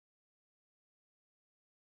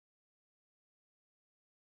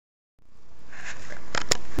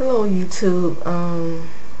Hello YouTube.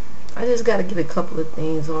 I just gotta get a couple of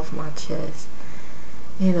things off my chest.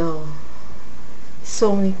 You know,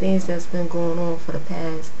 so many things that's been going on for the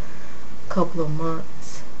past couple of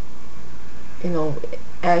months. You know,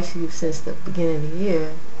 actually since the beginning of the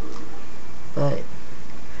year. But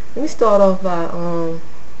let me start off by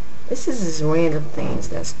this is just random things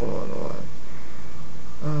that's going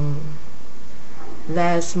on.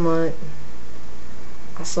 Last month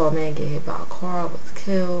I saw a man get hit by a car, was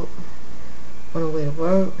killed on the way to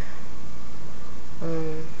work.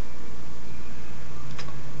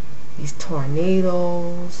 These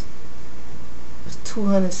tornadoes, there's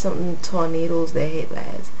 200 something tornadoes that hit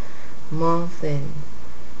last month, and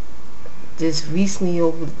just recently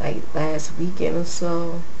over like last weekend or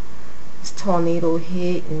so, this tornado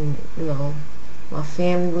hit, and you know, my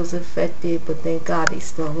family was affected, but thank God they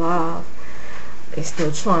still alive. They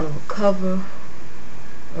still trying to recover.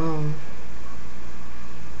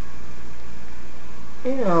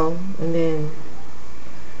 You know, and then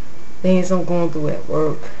things I'm going through at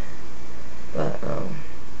work. But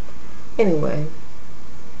anyway,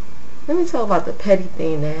 let me talk about the petty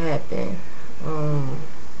thing that happened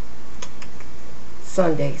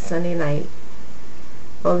Sunday night,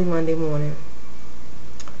 early Monday morning.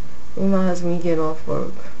 Me and my husband get off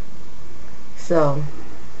work, so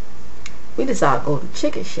we decided to go to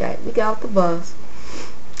Chicken Shack. We got off the bus,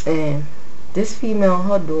 and this female and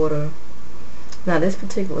her daughter. Now, this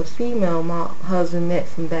particular female, my husband met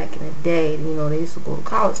from back in the day. You know, they used to go to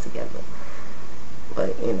college together.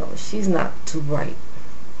 But, you know, she's not too bright.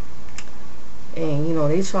 And, you know,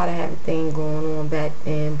 they tried to have a thing going on back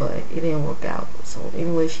then, but it didn't work out. So,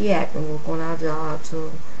 anyway, she happened to work on our job,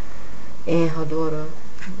 too. And her daughter.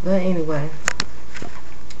 But, anyway,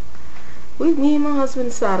 me and my husband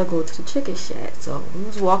decided to go to the Chicken Shack. So, we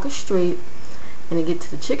was walking straight. And to get to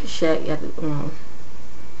the Chicken Shack,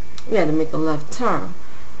 we had to make a left turn.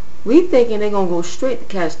 We thinking they're going to go straight to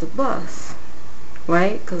catch the bus.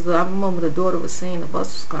 Right? Because I remember the daughter was saying the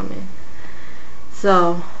bus was coming.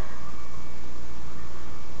 So,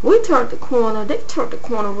 we turned the corner. They turned the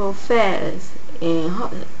corner real fast.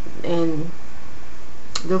 And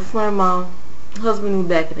the friend my husband knew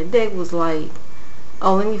back in the day was like,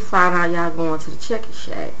 oh, let me find out y'all going to the Chicken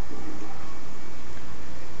Shack.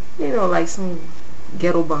 You know, like some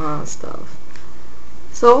ghetto behind stuff.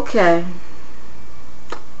 So, okay,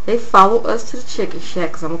 they follow us to the Chicken Shack,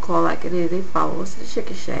 because I'm going to call it like it is. They follow us to the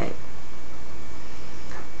Chicken Shack.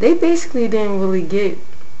 They basically didn't really get,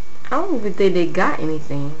 I don't even think they got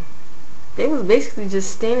anything. They was basically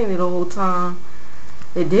just standing there the whole time.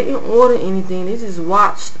 They didn't order anything. They just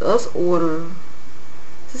watched us order.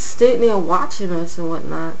 Just sitting there watching us and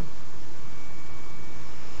whatnot.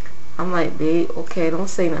 I'm like, babe, okay, don't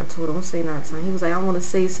say nothing to her. Don't say nothing to her. He was like, I want to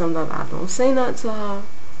say something about her. Don't say nothing to her.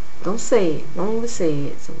 Don't say it. Don't even say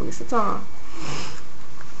it. It's a waste of time.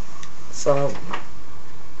 So,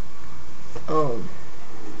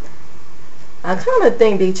 I kind of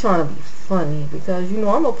think they trying to be funny because, you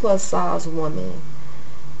know, I'm a plus size woman.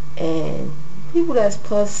 And people that's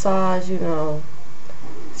plus size, you know,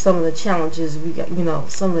 some of the challenges we got, you know,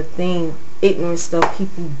 some of the things, ignorant stuff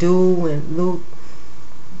people do and little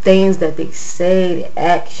things that they say, the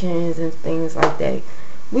actions and things like that.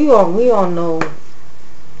 We all know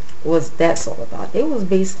what that's all about. They was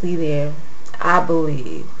basically there, I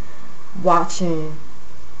believe, watching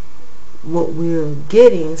what we're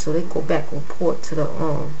getting, so they go back and report to the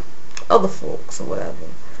other folks or whatever.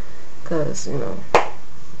 Cause you know,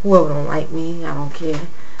 whoever don't like me, I don't care.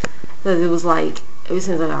 Cause it was like ever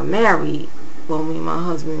since I got married, well, me and my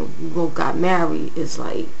husband we both got married. It's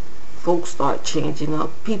like folks start changing up.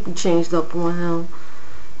 People changed up on him.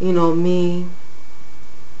 You know, me,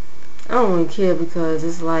 I don't really care because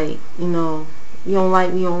it's like, you know, you don't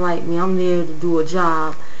like me, you don't like me. I'm there to do a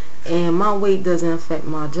job, and my weight doesn't affect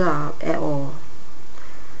my job at all.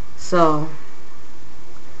 So,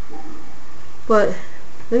 but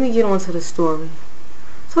let me get on to the story.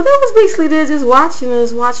 So they was basically there just watching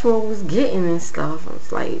us, watching what we was getting and stuff.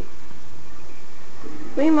 It's like,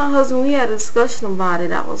 me and my husband, we had a discussion about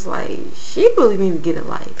it. I was like, she really need to get a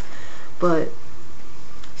life. But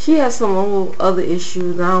she has some other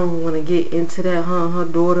issues. I don't want to get into that, her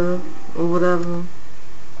daughter or whatever.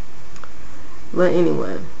 But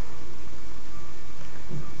anyway,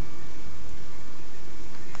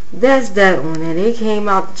 that's that on there. They came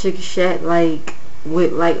out the Chicken Shack like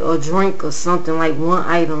with like a drink or something, like one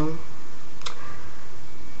item.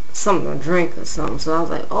 Something to drink or something. So I was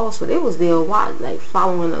like, oh, so they was there like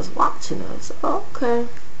following us, watching us. Oh, okay,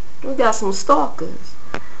 we got some stalkers.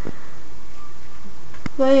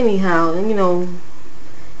 But anyhow, and you know,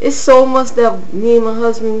 it's so much that me and my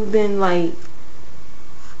husband, we've been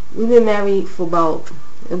married for about,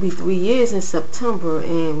 it'll be 3 years in September,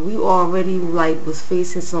 and we already was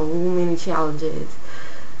facing some real many challenges.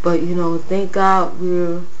 But thank God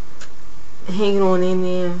we're hanging on in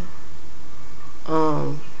there.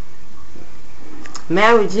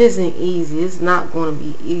 Marriage isn't easy. It's not going to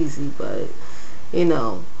be easy, but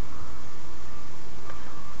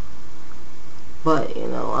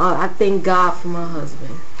I thank God for my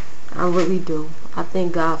husband. I really do. I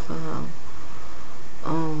thank God for him.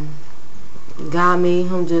 God made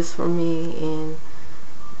him just for me, and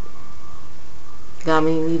God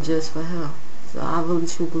made me just for him. So I really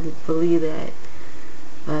truly believe that.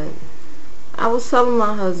 But I was telling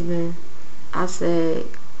my husband, I said,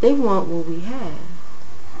 they want what we have,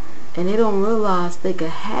 and they don't realize they could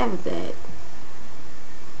have that.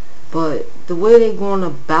 But the way they're going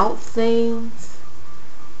about things,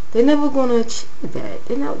 they're never going to achieve that.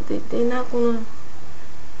 They're not going to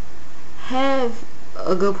have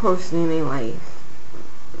a good person in their life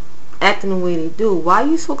acting the way they do. Why are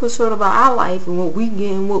you so concerned about our life and what we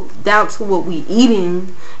getting, down to what we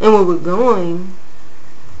eating and where we're going,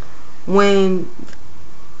 when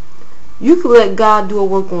you could let God do a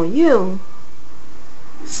work on you,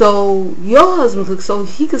 so your husband so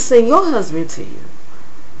he could send your husband to you?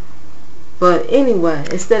 But anyway,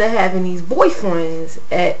 instead of having these boyfriends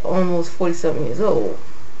at almost 47 years old.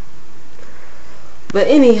 But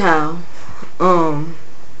anyhow,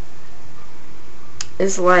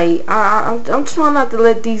 it's like I'm trying not to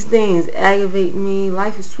let these things aggravate me.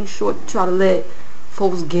 Life is too short to try to let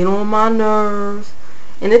folks get on my nerves.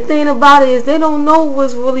 And the thing about it is, they don't know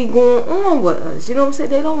what's really going on with us. You know what I'm saying?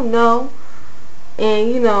 They don't know.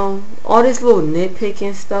 And all this little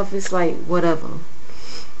nitpicking stuff, it's like whatever.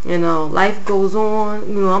 Life goes on.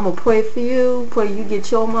 I'm gonna pray for you, pray you get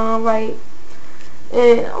your mind right,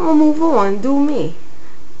 and I'm gonna move on, do me.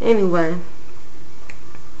 Anyway,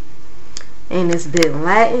 and this Bin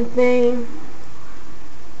Laden thing,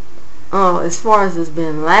 as far as this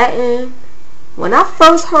Bin Laden, when I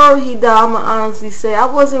first heard he died, I'ma honestly say I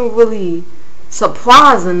wasn't really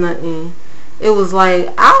surprised or nothing. It was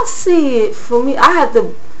like, I'll see it. For me, I had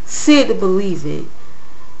to see it to believe it.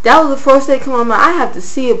 That was the first thing come to my mind. I have to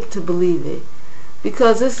see it to believe it.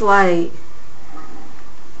 Because it's like,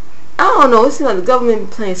 I don't know, it seems like the government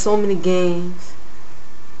be playing so many games.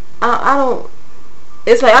 I don't,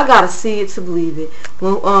 it's like I gotta see it to believe it.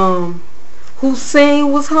 When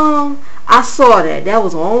Hussein was hung, I saw that. That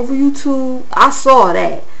was on YouTube. I saw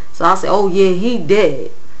that. So I said, oh yeah, he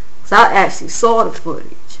dead. So I actually saw the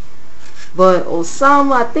footage. But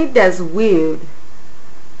Osama, I think that's weird.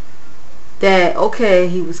 That, okay,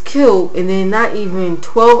 he was killed, and then not even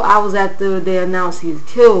 12 hours after they announced he was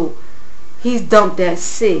killed, he's dumped at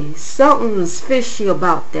sea. Something was fishy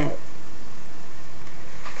about that.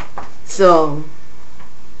 So,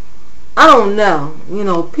 I don't know.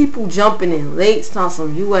 People jumping in lakes, talking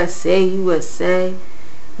some USA.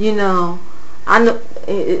 I know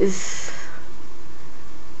it's.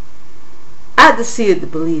 I had to see it to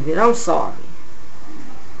believe it. I'm sorry.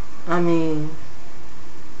 I mean.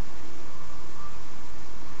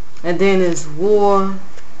 And then there's war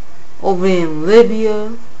over in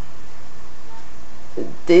Libya.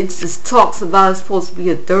 It just talks about it's supposed to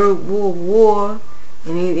be a third world war.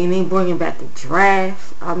 And they bringing back the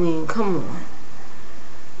draft. I mean, come on.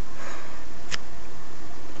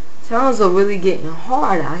 Times are really getting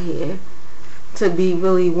hard out here to be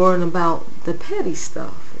really worrying about the petty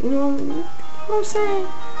stuff. You know what I'm saying?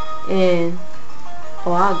 And,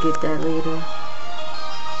 I'll get that later.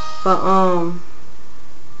 But,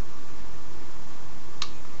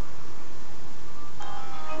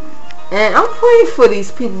 and I'm praying for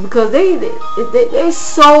these people because they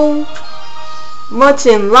so much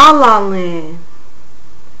in La La Land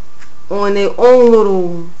on their own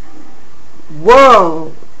little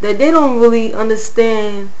world that they don't really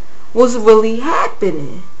understand what's really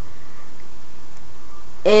happening.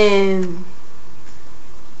 And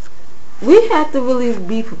we have to really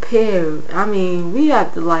be prepared. I mean, we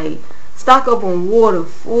have to stock up on water,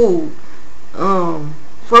 food,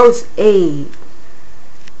 first aid.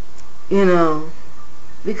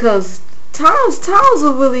 Because times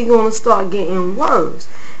are really going to start getting worse.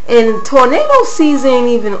 And tornado season ain't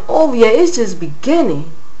even over yet. It's just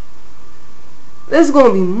beginning. There's going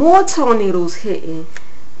to be more tornadoes hitting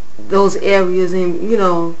those areas.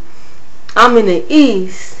 And, I'm in the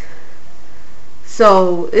east.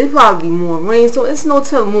 So, it'll probably be more rain. So, it's no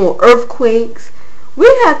telling, more earthquakes. We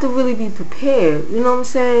have to really be prepared. You know what I'm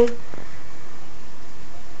saying?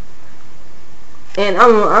 And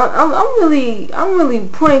I'm really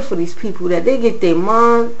praying for these people that they get their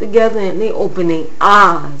mind together and they open their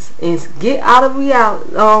eyes and get out of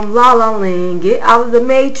reality, la la land, get out of the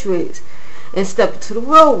matrix and step into the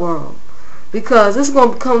real world, because it's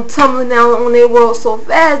gonna come tumbling down on their world so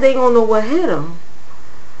fast they ain't gonna know what hit them.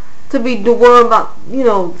 To be worried about, you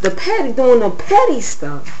know, doing the petty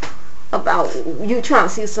stuff about you trying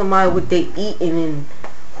to see somebody what they eating and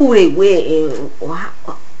who they with and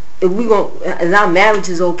if our marriage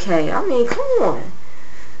is okay. I mean, come on.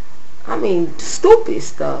 I mean, stupid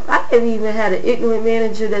stuff. I have even had an ignorant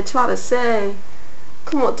manager that tried to say,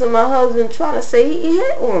 come up to my husband, try to say he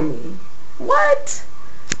hit on me. What?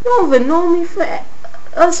 You don't even know me for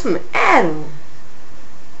us from Adam.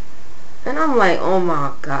 And I'm like, oh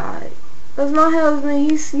my God. Because my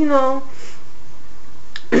husband, he's, you know,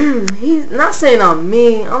 he's not saying I'm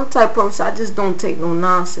mean. I'm the type of person, I just don't take no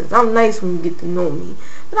nonsense. I'm nice when you get to know me,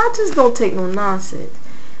 but I just don't take no nonsense.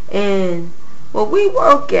 And what we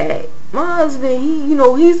work at, my husband, he, you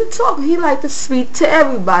know, he's a talker. He like to speak to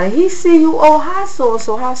everybody. He see you, oh, hi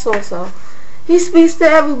so-and-so, hi so-and-so. He speaks to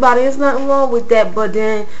everybody. There's nothing wrong with that. But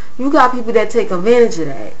then you got people that take advantage of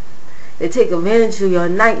that. They take advantage of your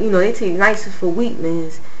night. You know, they take niceness for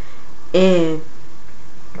weakness. And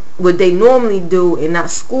what they normally do, and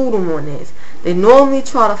not school them on this, they normally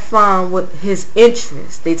try to find what his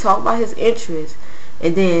interests. They talk about his interests,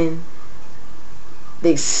 and then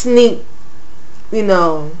they sneak, you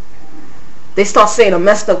know, they start saying a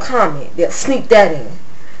messed up comment. They'll sneak that in.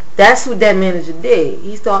 That's what that manager did.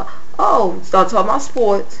 He start talking about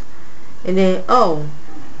sports, and then, oh,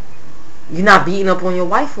 you're not beating up on your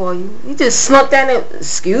wife, are you? You just snuck that in.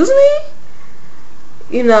 Excuse me?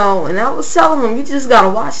 You know, and I was telling him, you just gotta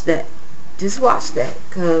watch that. Just watch that,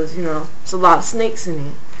 because, you know, there's a lot of snakes in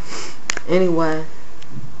it. Anyway,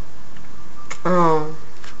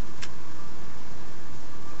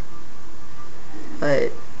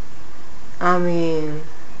 but I mean,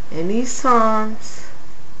 in these times,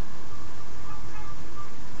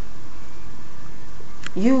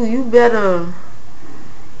 you better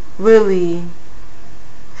really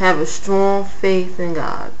have a strong faith in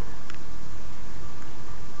God.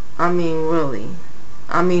 I mean, really.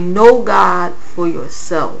 I mean, know God for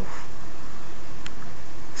yourself.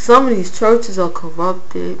 Some of these churches are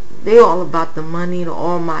corrupted. They're all about the money, the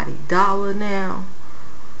almighty dollar now.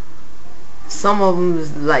 Some of them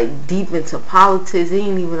is like deep into politics. They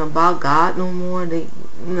ain't even about God no more. They,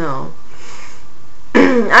 you know.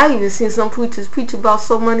 I even seen some preachers preach about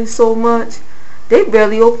so money so much, they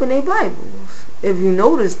barely open their Bibles. If you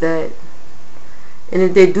notice that. And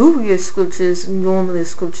if they do read scriptures, normally a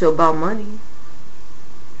scripture about money.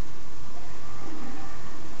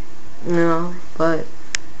 You know, but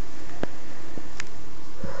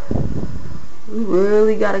we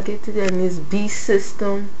really got to get to that in this beast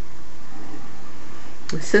system.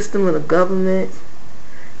 The system of the government.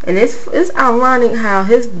 And it's ironic how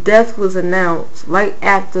his death was announced right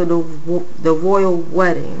after the royal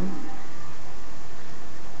wedding.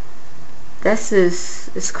 That's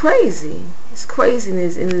just, it's crazy. It's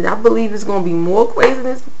craziness, and I believe it's going to be more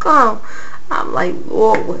craziness to come. I'm like,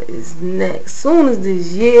 Lord, what is next? Soon as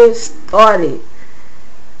this year started,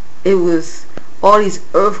 it was all these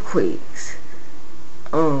earthquakes,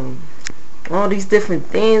 all these different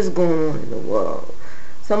things going on in the world.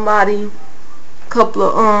 Somebody, couple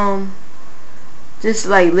of just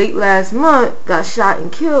like late last month, got shot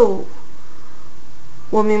and killed.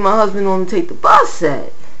 Well, me and my husband on to take the bus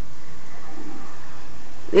at.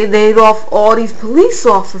 They laid off all these police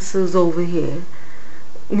officers over here.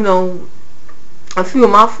 You know, a few of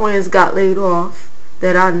my friends got laid off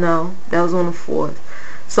that I know. That was on the 4th.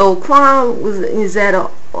 So crime is at an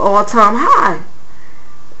all-time high.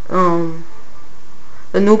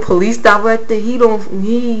 The new police director, he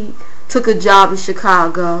took a job in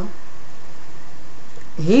Chicago.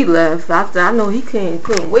 He left after, I know he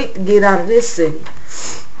couldn't wait to get out of this city.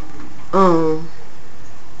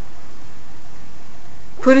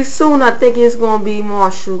 Pretty soon, I think it's going to be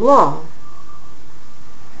martial law.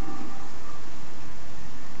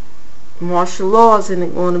 Martial law is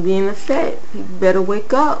going to be in effect. People better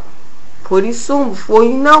wake up. Pretty soon, before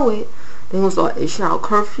you know it, they're going to start issuing out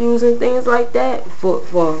curfews and things like that for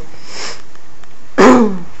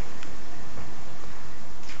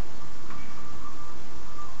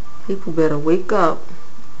people better wake up.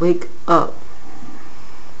 Wake up.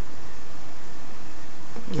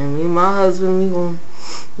 And me and my husband,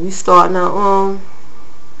 we starting out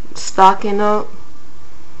stocking up.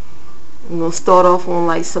 We're gonna start off on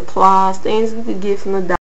like supplies, things we could get from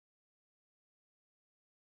the